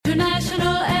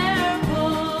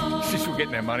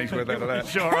getting their money's worth out of that.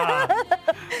 Sure are.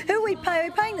 Who are we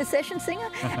paying the session singer?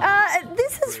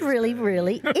 This is really,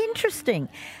 really interesting.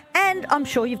 And I'm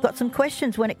sure you've got some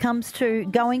questions when it comes to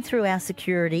going through our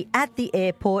security at the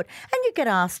airport, and you get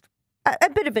asked a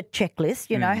bit of a checklist,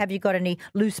 you know, have you got any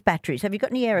loose batteries? Have you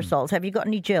got any aerosols? Have you got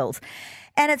any gels?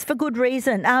 And it's for good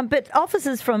reason. But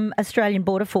officers from Australian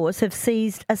Border Force have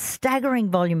seized a staggering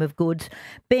volume of goods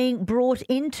being brought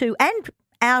into and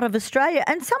out of Australia.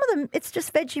 And some of them, it's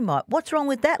just Vegemite. What's wrong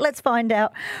with that? Let's find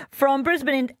out from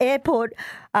Brisbane Airport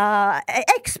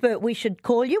expert, we should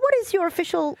call you. What is your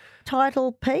official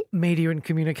title, Pete? Media and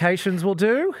Communications will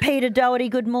do. Peter Doherty,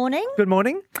 good morning. Good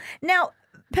morning. Now,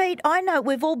 Pete, I know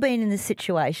we've all been in this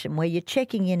situation where you're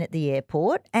checking in at the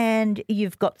airport and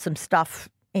you've got some stuff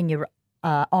in your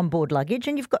onboard luggage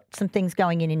and you've got some things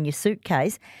going in your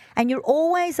suitcase, and you're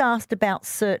always asked about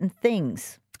certain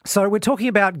things. So we're talking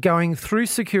about going through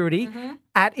security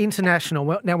at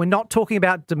international. Now, we're not talking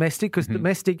about domestic, because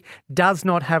domestic does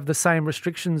not have the same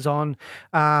restrictions on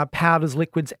powders,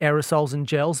 liquids, aerosols and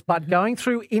gels. But going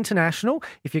through international,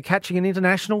 if you're catching an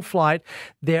international flight,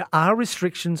 there are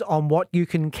restrictions on what you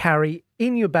can carry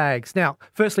in your bags. Now,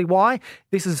 firstly, why?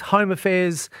 This is Home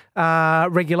Affairs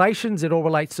regulations. It all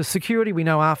relates to security. We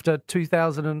know after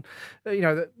 2000 and,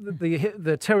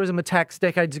 the terrorism attacks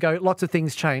decades ago, lots of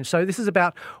things changed. So this is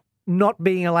about not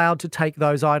being allowed to take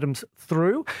those items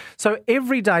through. So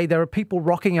every day there are people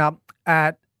rocking up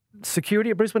at security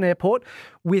at Brisbane Airport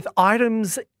with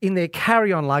items in their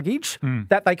carry-on luggage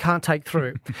that they can't take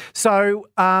through. So,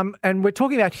 and we're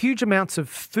talking about huge amounts of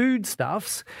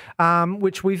foodstuffs,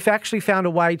 which we've actually found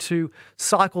a way to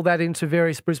cycle that into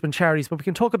various Brisbane charities, but we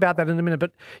can talk about that in a minute.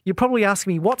 But you're probably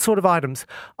asking me, what sort of items?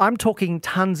 I'm talking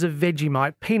tons of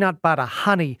Vegemite, peanut butter,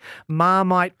 honey,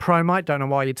 Marmite, Promite, don't know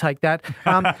why you take that,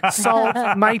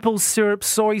 salt, maple syrup,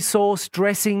 soy sauce,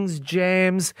 dressings,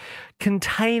 jams,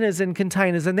 containers and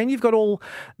containers. And then you've got all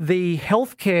the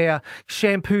healthcare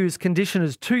shampoos,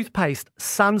 conditioners, toothpaste,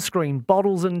 sunscreen,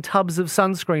 bottles and tubs of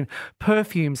sunscreen,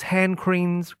 perfumes, hand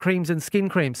creams and skin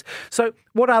creams. So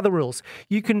what are the rules?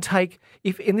 You can take,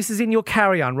 and this is in your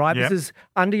carry-on, right? Yep. This is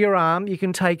under your arm. You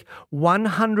can take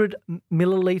 100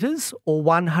 millilitres or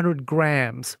 100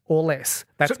 grams or less.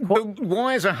 That's but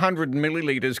why is 100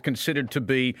 millilitres considered to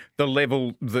be the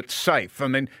level that's safe? I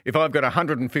mean, if I've got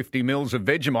 150 mils of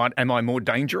Vegemite, am I more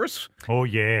dangerous? Oh,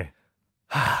 yeah.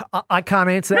 I can't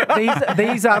answer that.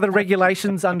 These are the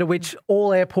regulations under which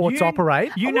all airports operate.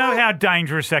 You know how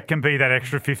dangerous that can be, that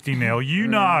extra 50 mil. You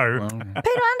know. Peter,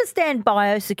 I understand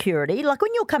biosecurity. Like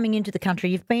when you're coming into the country,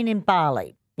 you've been in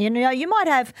Bali. You know, you might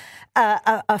have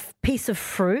a piece of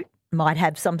fruit, might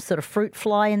have some sort of fruit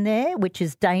fly in there, which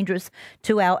is dangerous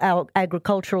to our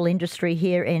agricultural industry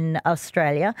here in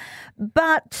Australia.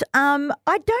 But I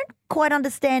don't quite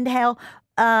understand how.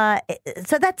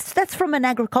 So that's from an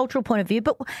agricultural point of view,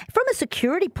 but from a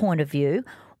security point of view,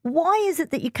 why is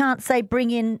it that you can't, say, bring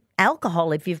in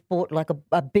alcohol if you've bought like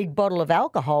a big bottle of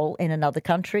alcohol in another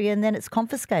country and then it's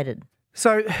confiscated?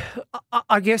 So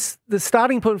I guess the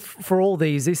starting point for all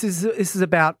these, this is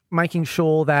about making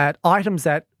sure that items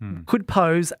that could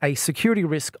pose a security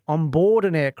risk on board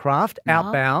an aircraft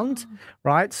outbound,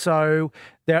 right? So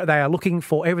they are looking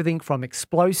for everything from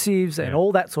explosives and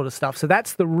all that sort of stuff. So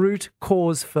that's the root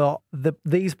cause for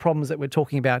these problems that we're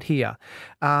talking about here.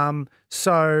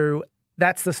 So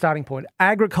that's the starting point.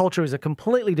 Agriculture is a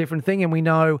completely different thing, and we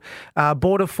know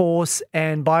Border Force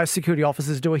and biosecurity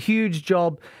officers do a huge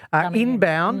job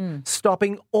inbound,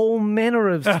 stopping all manner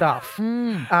of stuff.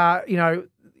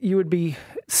 You would be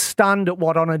stunned at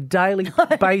what on a daily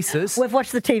basis. We've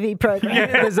watched the TV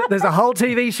program. There's a whole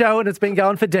TV show and it's been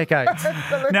going for decades.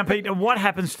 Now, Pete, what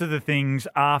happens to the things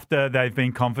after they've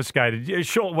been confiscated?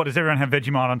 Sure, what, does everyone have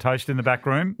Vegemite on toast in the back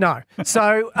room? No.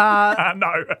 So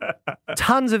no.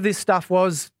 tons of this stuff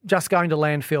was just going to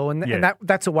landfill, and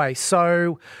that's a waste.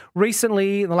 So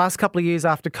recently, in the last couple of years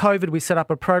after COVID, we set up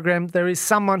a program. There is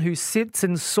someone who sits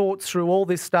and sorts through all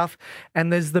this stuff,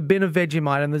 and there's the bin of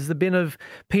Vegemite and there's the bin of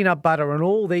peanut butter and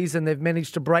all these, and they've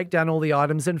managed to break down all the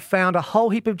items and found a whole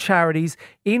heap of charities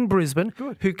in Brisbane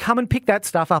who come and pick that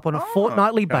stuff up on a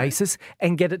fortnightly basis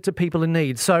and get it to people in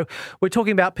need. So we're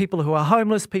talking about people who are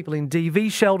homeless, people in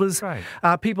DV shelters,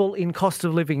 people in cost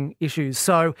of living issues.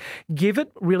 So Give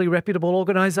It, really reputable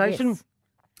organisation. Yes.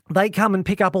 They come and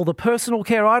pick up all the personal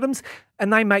care items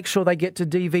and they make sure they get to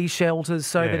DV shelters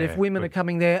so that if women are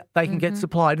coming there, they can get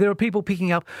supplied. There are people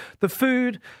picking up the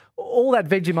food, all that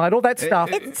Vegemite, all that stuff.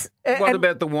 What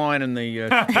about the wine and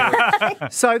the...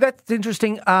 So that's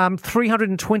interesting.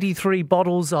 323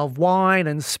 bottles of wine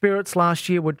and spirits last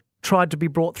year were tried to be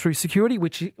brought through security,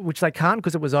 which they can't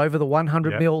because it was over the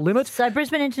 100 mil limit. So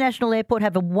Brisbane International Airport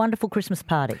have a wonderful Christmas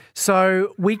party.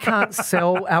 So we can't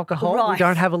sell alcohol. Right. We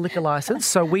don't have a liquor license.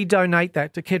 So we donate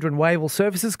that to Kedron Wavell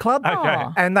Services Club. Okay.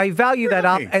 And they value that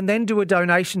up Really? and then do a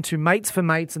donation to Mates for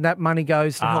Mates, and that money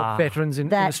goes to help veterans in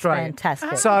That's Australia.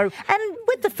 fantastic. So and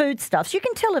with the foodstuffs, you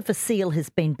can tell if a seal has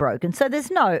been broken. So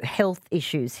there's no health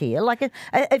issues here. Like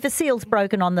if a seal's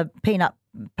broken on the peanut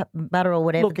butter or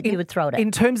whatever, that you would throw it out.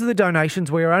 in terms of the donations,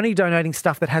 we're only donating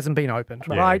stuff that hasn't been opened,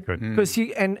 Yeah, right? good. Because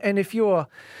if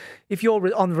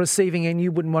you're on the receiving end,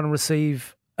 you wouldn't want to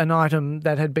receive an item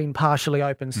that had been partially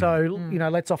opened. So,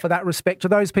 let's offer that respect to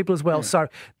those people as well. So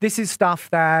this is stuff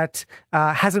that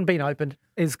hasn't been opened,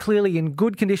 is clearly in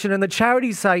good condition. And the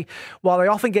charities say, while they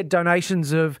often get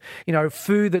donations of,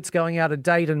 food that's going out of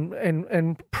date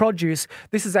and produce,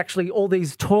 this is actually all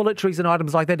these toiletries and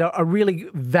items like that are really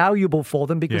valuable for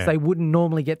them because they wouldn't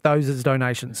normally get those as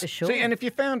donations. For sure. See, and if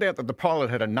you found out that the pilot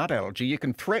had a nut allergy, you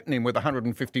can threaten him with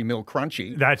 150 mil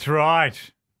crunchy, That's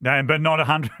right. No, but not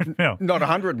 100 mil. not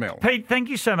 100 mil. Pete, thank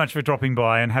you so much for dropping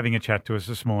by and having a chat to us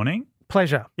this morning.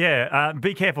 Pleasure. Yeah,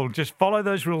 be careful. Just follow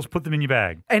those rules. Put them in your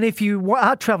bag. And if you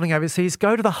are travelling overseas,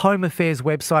 go to the Home Affairs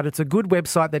website. It's a good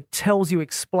website that tells you,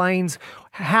 explains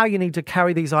how you need to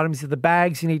carry these items, the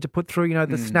bags you need to put through,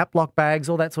 the snap lock bags,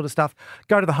 all that sort of stuff.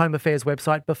 Go to the Home Affairs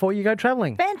website before you go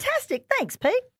travelling. Fantastic. Thanks, Pete.